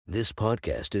This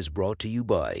podcast is brought to you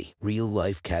by Real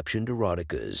Life Captioned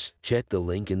Eroticas. Check the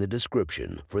link in the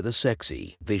description for the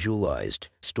sexy, visualized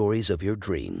stories of your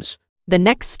dreams. The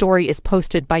next story is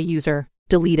posted by user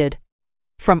deleted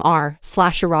from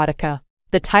r/erotica.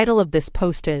 The title of this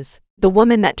post is The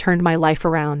Woman That Turned My Life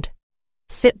Around.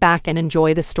 Sit back and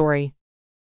enjoy the story.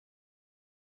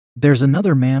 "There's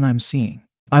another man I'm seeing.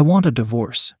 I want a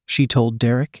divorce," she told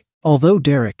Derek. Although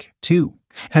Derek, too,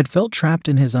 had felt trapped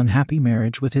in his unhappy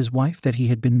marriage with his wife that he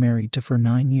had been married to for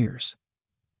 9 years.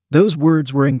 Those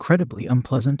words were incredibly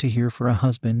unpleasant to hear for a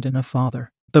husband and a father.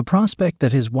 The prospect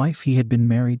that his wife he had been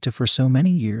married to for so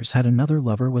many years had another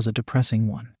lover was a depressing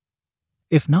one,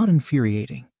 if not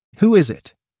infuriating. "Who is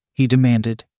it?" he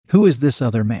demanded. "Who is this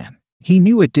other man?" He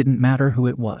knew it didn't matter who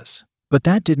it was, but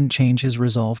that didn't change his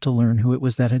resolve to learn who it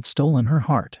was that had stolen her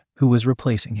heart, who was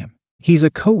replacing him. "He's a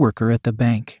coworker at the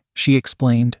bank," she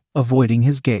explained, avoiding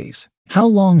his gaze. "How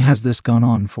long has this gone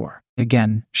on for?"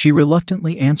 Again, she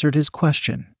reluctantly answered his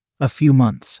question. "A few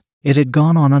months." It had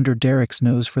gone on under Derek's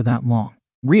nose for that long.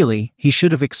 Really, he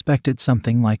should have expected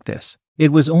something like this.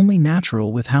 It was only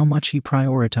natural with how much he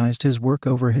prioritized his work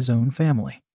over his own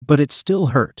family. But it still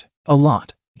hurt. A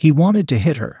lot. He wanted to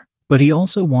hit her, but he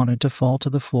also wanted to fall to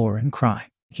the floor and cry.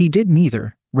 He did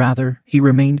neither. Rather, he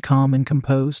remained calm and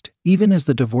composed, even as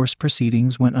the divorce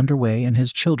proceedings went underway and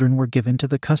his children were given to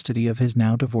the custody of his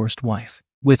now divorced wife.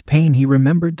 With pain he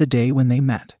remembered the day when they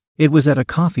met. It was at a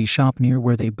coffee shop near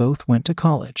where they both went to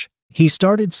college. He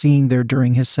started seeing there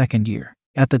during his second year.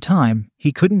 At the time,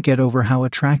 he couldn't get over how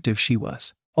attractive she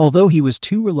was. Although he was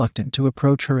too reluctant to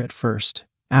approach her at first,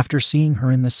 after seeing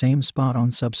her in the same spot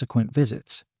on subsequent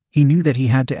visits, he knew that he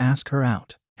had to ask her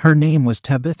out. Her name was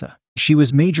Tabitha. She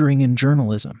was majoring in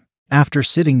journalism. After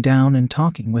sitting down and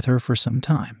talking with her for some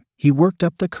time, he worked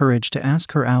up the courage to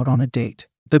ask her out on a date.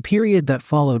 The period that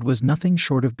followed was nothing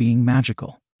short of being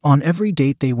magical. On every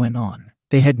date they went on,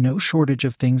 they had no shortage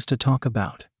of things to talk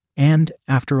about. And,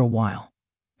 after a while,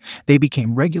 they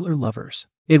became regular lovers.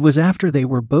 It was after they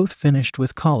were both finished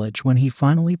with college when he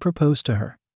finally proposed to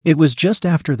her. It was just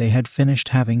after they had finished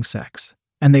having sex,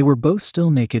 and they were both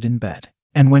still naked in bed.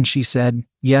 And when she said,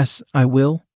 "Yes, I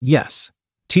will," yes,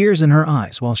 tears in her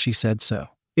eyes while she said so.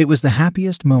 It was the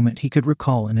happiest moment he could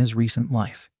recall in his recent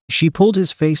life. She pulled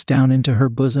his face down into her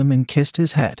bosom and kissed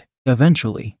his head.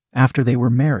 Eventually, after they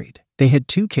were married, they had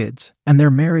 2 kids, and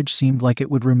their marriage seemed like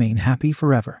it would remain happy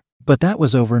forever. But that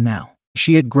was over now.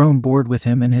 She had grown bored with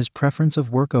him and his preference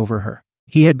of work over her.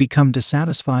 He had become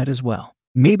dissatisfied as well.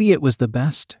 Maybe it was the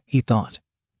best, he thought.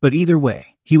 But either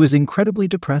way, he was incredibly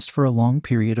depressed for a long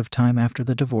period of time after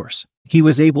the divorce. He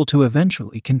was able to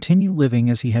eventually continue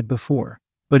living as he had before,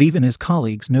 but even his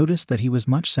colleagues noticed that he was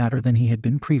much sadder than he had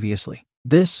been previously.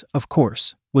 This, of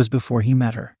course, was before he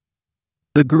met her,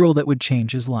 the girl that would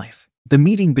change his life. The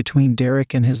meeting between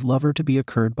Derek and his lover to be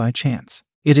occurred by chance.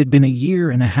 It had been a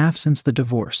year and a half since the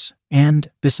divorce,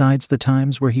 and, besides the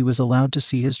times where he was allowed to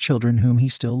see his children whom he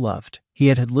still loved, he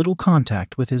had had little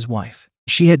contact with his wife.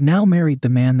 She had now married the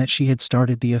man that she had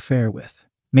started the affair with,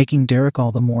 making Derek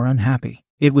all the more unhappy.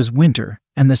 It was winter,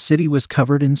 and the city was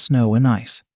covered in snow and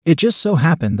ice. It just so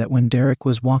happened that when Derek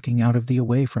was walking out of the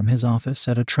away from his office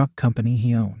at a truck company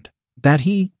he owned, that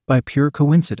he, by pure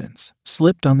coincidence,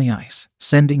 slipped on the ice,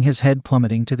 sending his head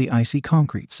plummeting to the icy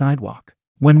concrete sidewalk.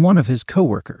 When one of his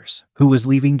coworkers, who was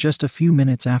leaving just a few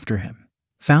minutes after him,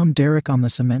 found Derek on the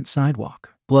cement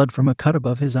sidewalk, blood from a cut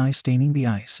above his eye staining the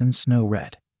ice and snow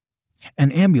red,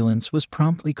 an ambulance was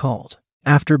promptly called.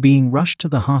 After being rushed to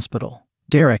the hospital,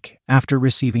 Derek, after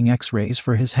receiving x-rays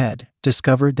for his head,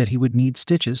 discovered that he would need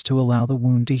stitches to allow the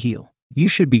wound to heal. "You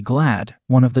should be glad,"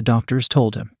 one of the doctors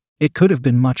told him. It could have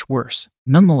been much worse.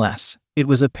 Nonetheless, it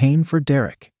was a pain for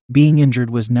Derek. Being injured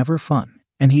was never fun,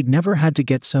 and he'd never had to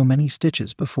get so many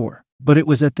stitches before. But it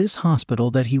was at this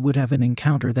hospital that he would have an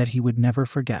encounter that he would never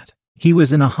forget. He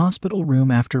was in a hospital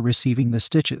room after receiving the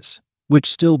stitches,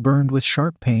 which still burned with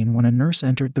sharp pain when a nurse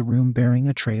entered the room bearing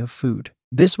a tray of food.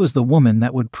 This was the woman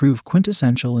that would prove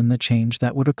quintessential in the change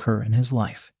that would occur in his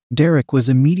life. Derek was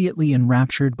immediately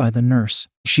enraptured by the nurse.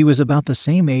 She was about the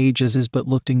same age as his but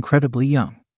looked incredibly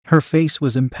young. Her face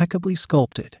was impeccably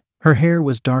sculpted. Her hair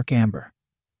was dark amber.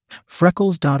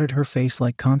 Freckles dotted her face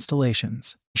like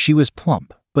constellations. She was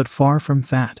plump, but far from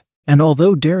fat. And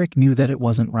although Derek knew that it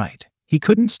wasn't right, he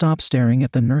couldn't stop staring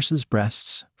at the nurse's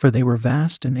breasts, for they were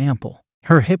vast and ample.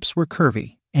 Her hips were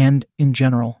curvy, and, in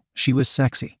general, she was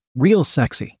sexy. Real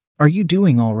sexy. "Are you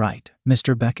doing all right,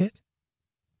 Mr. Beckett?"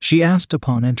 she asked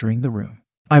upon entering the room.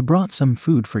 "I brought some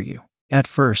food for you." At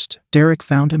first, Derek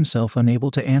found himself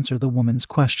unable to answer the woman's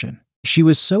question. She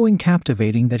was so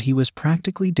captivating that he was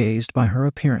practically dazed by her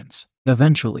appearance.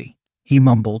 Eventually, He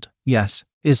mumbled, "Yes,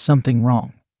 is something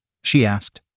wrong?" She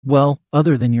asked. "Well,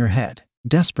 other than your head."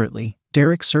 Desperately,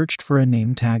 Derek searched for a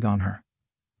name tag on her,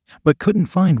 but couldn't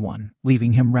find one,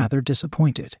 leaving him rather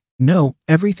disappointed. "No,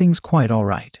 everything's quite all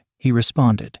right," he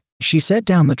responded. She set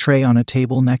down the tray on a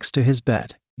table next to his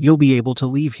bed. "You'll be able to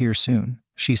leave here soon,"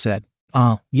 she said.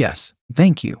 Yes,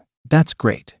 thank you. That's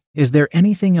great. Is there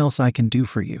anything else I can do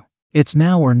for you?" It's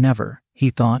now or never,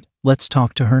 he thought. Let's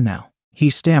talk to her now. He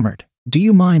stammered. "Do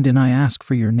you mind and I ask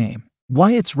for your name?"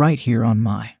 "Why, it's right here on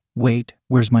my..." "Wait,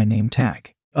 where's my name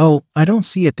tag?" "Oh, I don't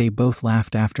see it." They both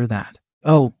laughed after that.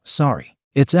 "Oh, sorry.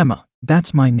 It's Emma.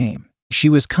 That's my name." She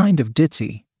was kind of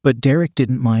ditzy, but Derek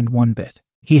didn't mind one bit.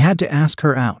 He had to ask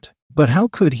her out. But how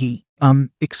could he?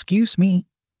 Excuse me?"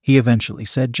 he eventually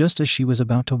said just as she was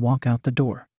about to walk out the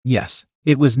door. Yes,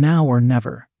 it was now or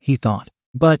never, he thought.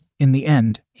 But, in the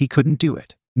end, he couldn't do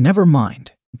it. "Never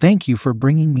mind. Thank you for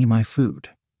bringing me my food."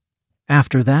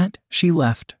 After that, she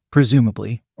left,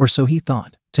 presumably, or so he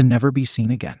thought, to never be seen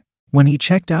again. When he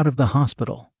checked out of the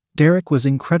hospital, Derek was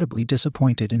incredibly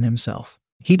disappointed in himself.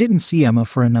 He didn't see Emma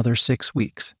for another 6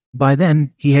 weeks. By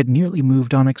then, he had nearly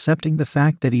moved on, accepting the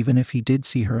fact that even if he did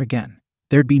see her again,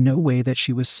 there'd be no way that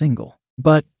she was single.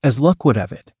 But, as luck would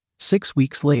have it, 6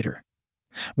 weeks later,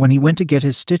 when he went to get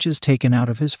his stitches taken out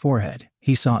of his forehead,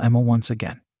 he saw Emma once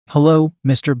again. "Hello,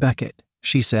 Mr. Beckett,"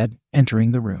 she said,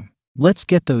 entering the room. "Let's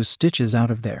get those stitches out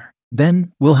of there.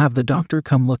 Then, we'll have the doctor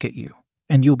come look at you,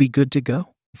 and you'll be good to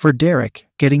go." For Derek,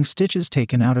 getting stitches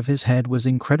taken out of his head was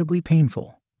incredibly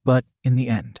painful, but, in the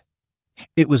end,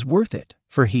 it was worth it,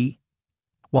 for he,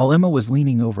 while Emma was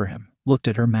leaning over him, looked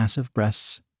at her massive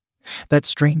breasts that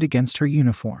strained against her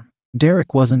uniform.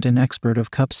 Derek wasn't an expert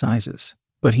of cup sizes,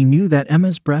 but he knew that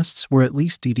Emma's breasts were at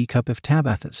least DD cup if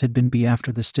Tabitha's had been B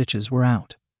after the stitches were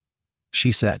out.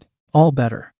 She said, "All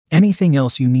better. Anything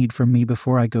else you need from me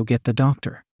before I go get the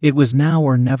doctor?" It was now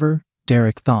or never,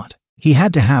 Derek thought. He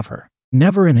had to have her.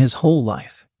 Never in his whole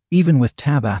life, even with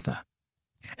Tabitha,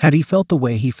 had he felt the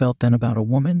way he felt then about a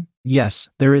woman. "Yes,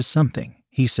 there is something,"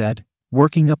 he said,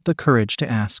 working up the courage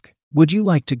to ask. "Would you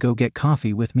like to go get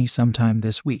coffee with me sometime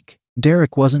this week?"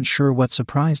 Derek wasn't sure what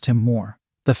surprised him more,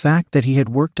 the fact that he had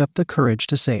worked up the courage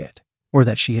to say it, or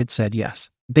that she had said yes.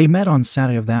 They met on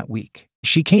Saturday of that week.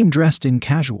 She came dressed in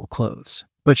casual clothes,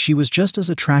 but she was just as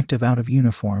attractive out of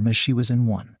uniform as she was in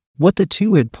one. What the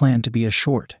two had planned to be a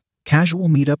short, casual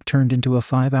meetup turned into a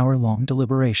 5-hour-long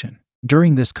deliberation.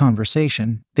 During this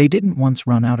conversation, they didn't once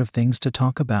run out of things to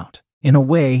talk about. In a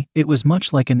way, it was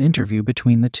much like an interview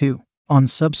between the two. On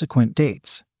subsequent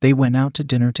dates, they went out to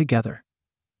dinner together,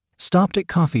 stopped at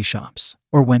coffee shops,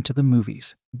 or went to the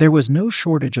movies. There was no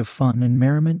shortage of fun and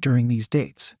merriment during these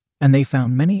dates, and they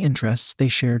found many interests they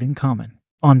shared in common.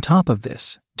 On top of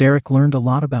this, Derek learned a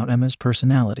lot about Emma's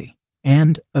personality,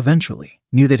 and, eventually,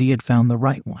 knew that he had found the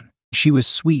right one. She was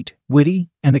sweet, witty,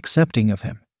 and accepting of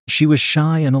him. She was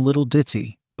shy and a little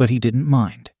ditzy, but he didn't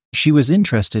mind. She was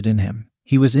interested in him.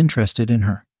 He was interested in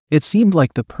her. It seemed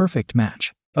like the perfect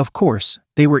match. Of course,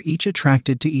 they were each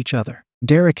attracted to each other.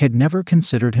 Derek had never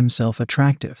considered himself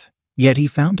attractive, yet he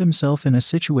found himself in a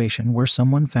situation where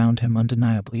someone found him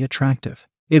undeniably attractive.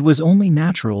 It was only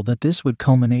natural that this would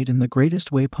culminate in the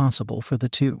greatest way possible for the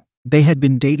two. They had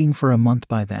been dating for a month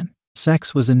by then.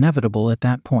 Sex was inevitable at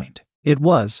that point. It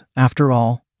was, after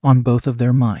all, on both of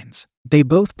their minds. They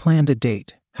both planned a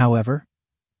date, however.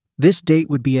 This date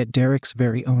would be at Derek's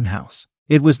very own house.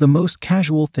 It was the most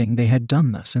casual thing they had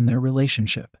done thus in their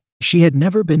relationship. She had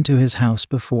never been to his house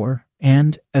before,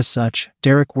 and, as such,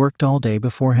 Derek worked all day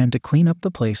beforehand to clean up the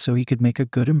place so he could make a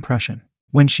good impression.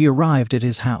 When she arrived at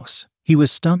his house, he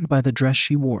was stunned by the dress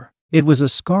she wore. It was a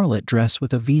scarlet dress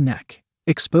with a V-neck,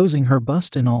 exposing her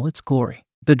bust in all its glory.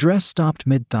 The dress stopped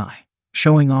mid-thigh,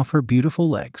 showing off her beautiful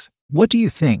legs. "What do you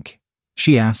think?"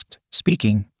 she asked,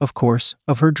 speaking, of course,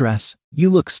 of her dress.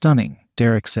 "You look stunning,"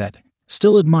 Derek said,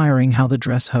 still admiring how the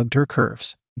dress hugged her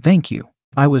curves. "Thank you.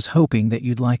 I was hoping that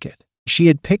you'd like it." She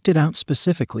had picked it out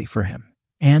specifically for him.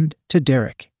 And, to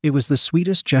Derek, it was the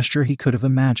sweetest gesture he could have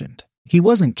imagined. He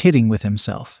wasn't kidding with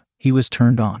himself. He was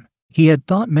turned on. He had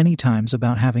thought many times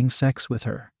about having sex with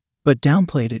her, but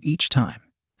downplayed it each time,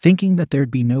 thinking that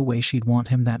there'd be no way she'd want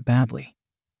him that badly.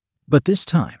 But this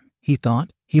time, he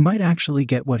thought, he might actually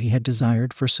get what he had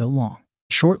desired for so long.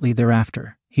 Shortly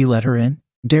thereafter, he let her in.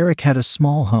 Derek had a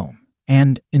small home,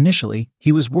 and, initially,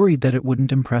 he was worried that it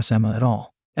wouldn't impress Emma at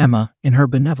all. Emma, in her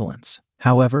benevolence,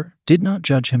 however, did not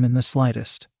judge him in the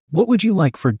slightest. "What would you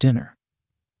like for dinner?"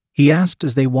 he asked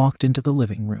as they walked into the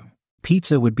living room.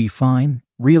 "Pizza would be fine,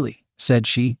 really," said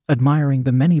she, admiring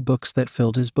the many books that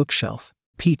filled his bookshelf.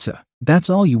 "Pizza. That's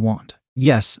all you want?"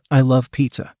 "Yes, I love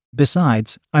pizza."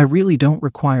 Besides, I really don't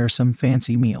require some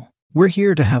fancy meal. We're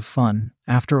here to have fun,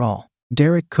 after all.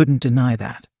 Derek couldn't deny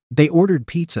that. They ordered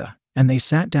pizza, and they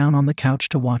sat down on the couch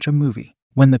to watch a movie.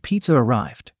 When the pizza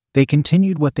arrived, they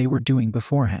continued what they were doing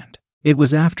beforehand. It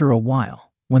was after a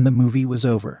while, when the movie was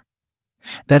over,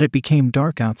 that it became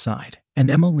dark outside, and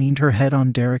Emma leaned her head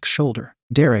on Derek's shoulder.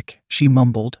 "Derek," she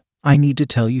mumbled, "I need to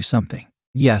tell you something."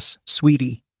 "Yes,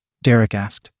 sweetie?" Derek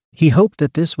asked. He hoped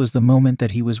that this was the moment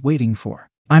that he was waiting for.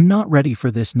 "I'm not ready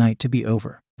for this night to be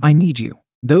over. I need you."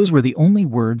 Those were the only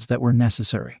words that were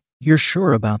necessary. "You're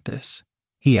sure about this?"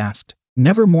 he asked.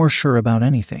 "Never more sure about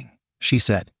anything," she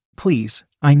said. "Please,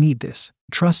 I need this.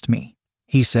 Trust me."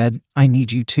 He said, "I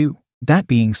need you too." That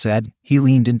being said, he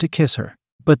leaned in to kiss her.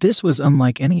 But this was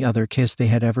unlike any other kiss they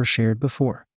had ever shared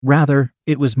before. Rather,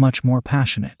 it was much more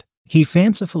passionate. He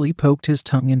fancifully poked his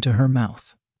tongue into her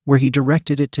mouth, where he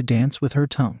directed it to dance with her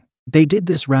tongue. They did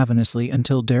this ravenously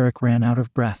until Derek ran out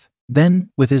of breath.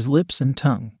 Then, with his lips and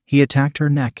tongue, he attacked her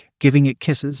neck, giving it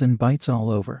kisses and bites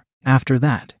all over. After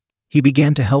that, he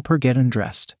began to help her get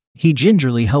undressed. He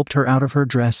gingerly helped her out of her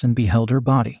dress and beheld her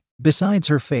body. Besides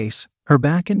her face, her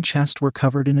back and chest were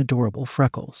covered in adorable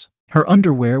freckles. Her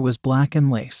underwear was black and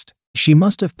laced. "She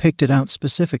must have picked it out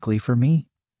specifically for me,"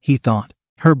 he thought.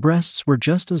 Her breasts were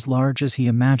just as large as he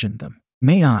imagined them.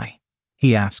 "May I?"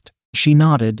 he asked. She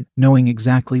nodded, knowing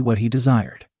exactly what he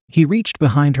desired. He reached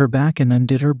behind her back and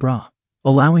undid her bra,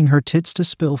 allowing her tits to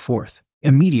spill forth.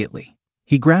 Immediately,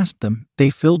 he grasped them. They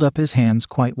filled up his hands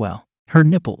quite well. Her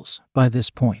nipples, by this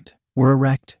point, were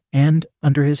erect, and,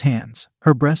 under his hands,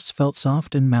 her breasts felt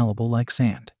soft and malleable like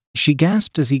sand. She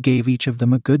gasped as he gave each of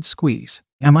them a good squeeze.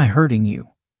 "Am I hurting you?"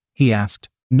 he asked.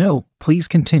 "No, please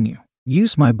continue.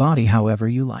 Use my body however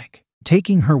you like."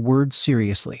 Taking her words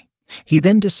seriously, he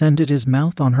then descended his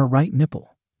mouth on her right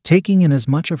nipple, taking in as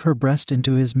much of her breast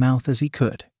into his mouth as he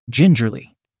could.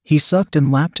 Gingerly, he sucked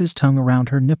and lapped his tongue around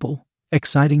her nipple,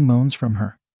 exciting moans from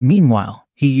her. Meanwhile,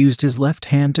 he used his left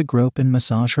hand to grope and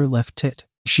massage her left tit.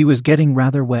 She was getting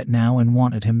rather wet now and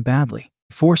wanted him badly.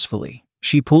 Forcefully,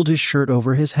 she pulled his shirt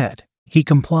over his head. He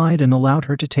complied and allowed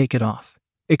her to take it off,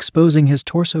 exposing his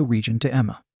torso region to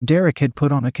Emma. Derek had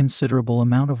put on a considerable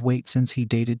amount of weight since he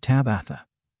dated Tabitha,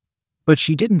 but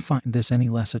she didn't find this any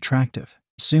less attractive.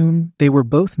 Soon, they were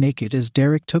both naked as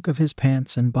Derek took off his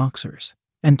pants and boxers,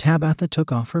 and Tabitha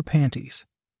took off her panties.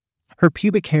 Her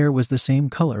pubic hair was the same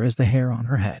color as the hair on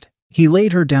her head. He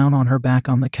laid her down on her back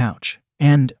on the couch,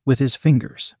 and, with his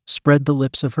fingers, spread the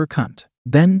lips of her cunt.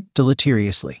 Then,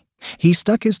 deleteriously, he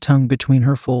stuck his tongue between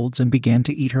her folds and began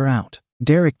to eat her out.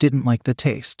 Derek didn't like the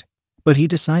taste, but he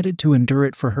decided to endure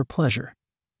it for her pleasure.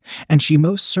 And she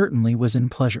most certainly was in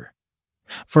pleasure,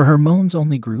 for her moans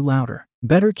only grew louder.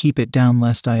 "Better keep it down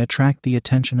lest I attract the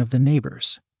attention of the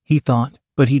neighbors," he thought,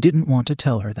 but he didn't want to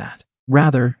tell her that.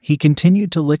 Rather, he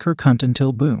continued to lick her cunt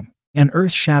until boom, an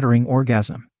earth-shattering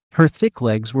orgasm. Her thick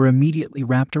legs were immediately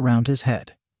wrapped around his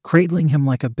head, cradling him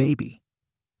like a baby,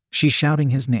 she shouting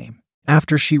his name.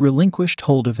 After she relinquished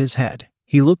hold of his head,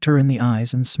 he looked her in the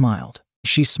eyes and smiled.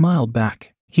 She smiled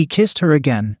back. He kissed her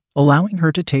again, allowing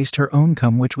her to taste her own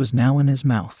cum, which was now in his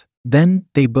mouth. Then,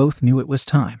 they both knew it was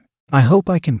time. "I hope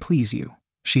I can please you,"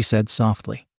 she said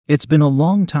softly. "It's been a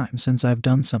long time since I've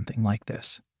done something like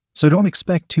this, so don't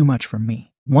expect too much from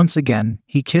me." Once again,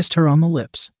 he kissed her on the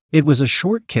lips. It was a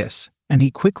short kiss, and he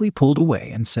quickly pulled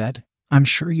away and said, "I'm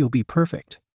sure you'll be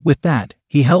perfect." With that,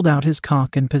 he held out his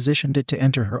cock and positioned it to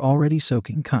enter her already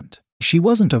soaking cunt. She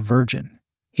wasn't a virgin.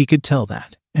 He could tell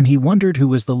that, and he wondered who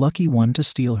was the lucky one to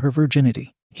steal her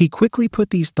virginity. He quickly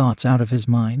put these thoughts out of his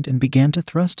mind and began to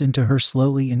thrust into her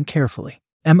slowly and carefully.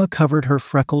 Emma covered her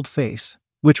freckled face,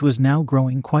 which was now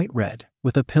growing quite red,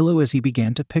 with a pillow as he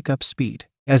began to pick up speed.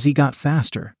 As he got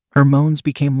faster, her moans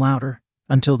became louder,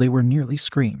 until they were nearly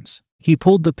screams. He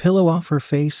pulled the pillow off her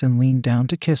face and leaned down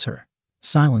to kiss her,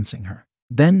 silencing her.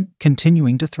 Then,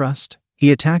 continuing to thrust,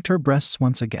 he attacked her breasts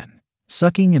once again,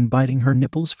 sucking and biting her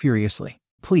nipples furiously.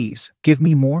 "Please, give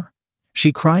me more,"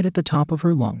 she cried at the top of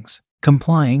her lungs.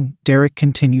 Complying, Derek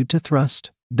continued to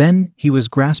thrust. Then, he was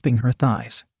grasping her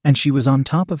thighs, and she was on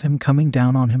top of him, coming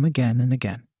down on him again and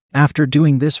again. After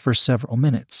doing this for several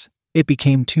minutes, it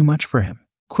became too much for him.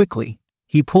 Quickly,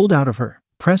 he pulled out of her,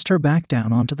 pressed her back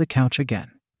down onto the couch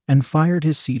again, and fired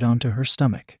his seat onto her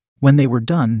stomach. When they were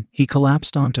done, he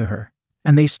collapsed onto her,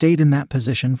 and they stayed in that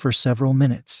position for several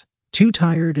minutes, too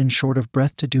tired and short of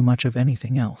breath to do much of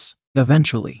anything else.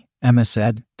 Eventually, Emma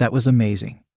said, "That was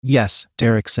amazing." "Yes,"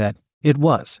 Derek said. "It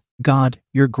was. God,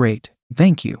 you're great.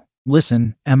 Thank you."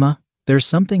 "Listen, Emma, there's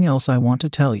something else I want to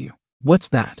tell you." "What's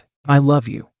that?" "I love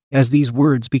you." As these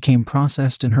words became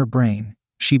processed in her brain,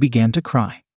 she began to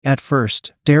cry. At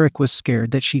first, Derek was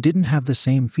scared that she didn't have the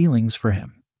same feelings for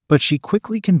him, but she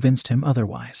quickly convinced him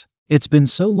otherwise. "It's been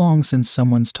so long since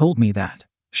someone's told me that,"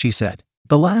 she said.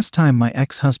 "The last time my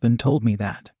ex-husband told me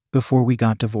that, before we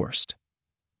got divorced,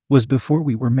 was before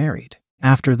we were married.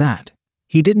 After that,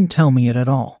 he didn't tell me it at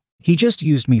all. He just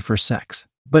used me for sex.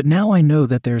 But now I know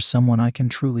that there's someone I can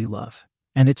truly love.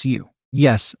 And it's you.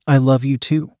 Yes, I love you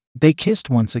too." They kissed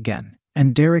once again,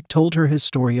 and Derek told her his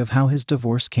story of how his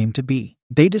divorce came to be.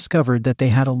 They discovered that they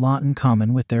had a lot in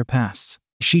common with their pasts.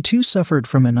 She too suffered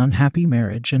from an unhappy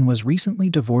marriage and was recently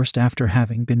divorced after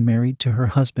having been married to her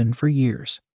husband for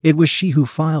years. It was she who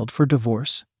filed for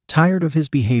divorce, tired of his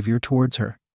behavior towards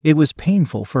her. It was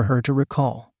painful for her to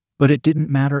recall, but it didn't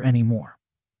matter anymore.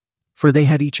 For they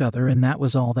had each other, and that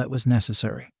was all that was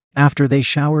necessary. After they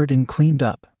showered and cleaned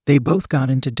up, they both got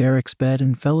into Derek's bed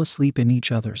and fell asleep in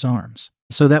each other's arms.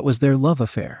 So that was their love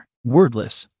affair.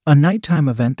 Wordless, a nighttime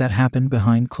event that happened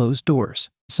behind closed doors.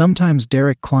 Sometimes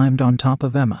Derek climbed on top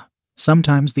of Emma.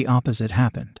 Sometimes the opposite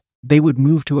happened. They would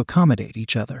move to accommodate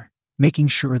each other, making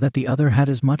sure that the other had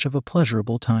as much of a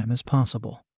pleasurable time as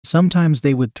possible. Sometimes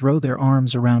they would throw their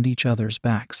arms around each other's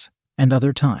backs, and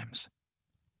other times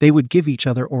they would give each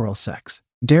other oral sex.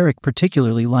 Derek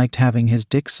particularly liked having his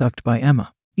dick sucked by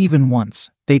Emma. Even once,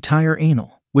 they tie her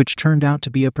anal, which turned out to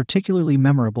be a particularly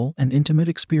memorable and intimate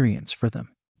experience for them.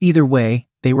 Either way,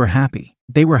 they were happy.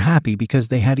 They were happy because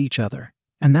they had each other,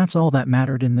 and that's all that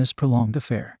mattered in this prolonged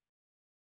affair.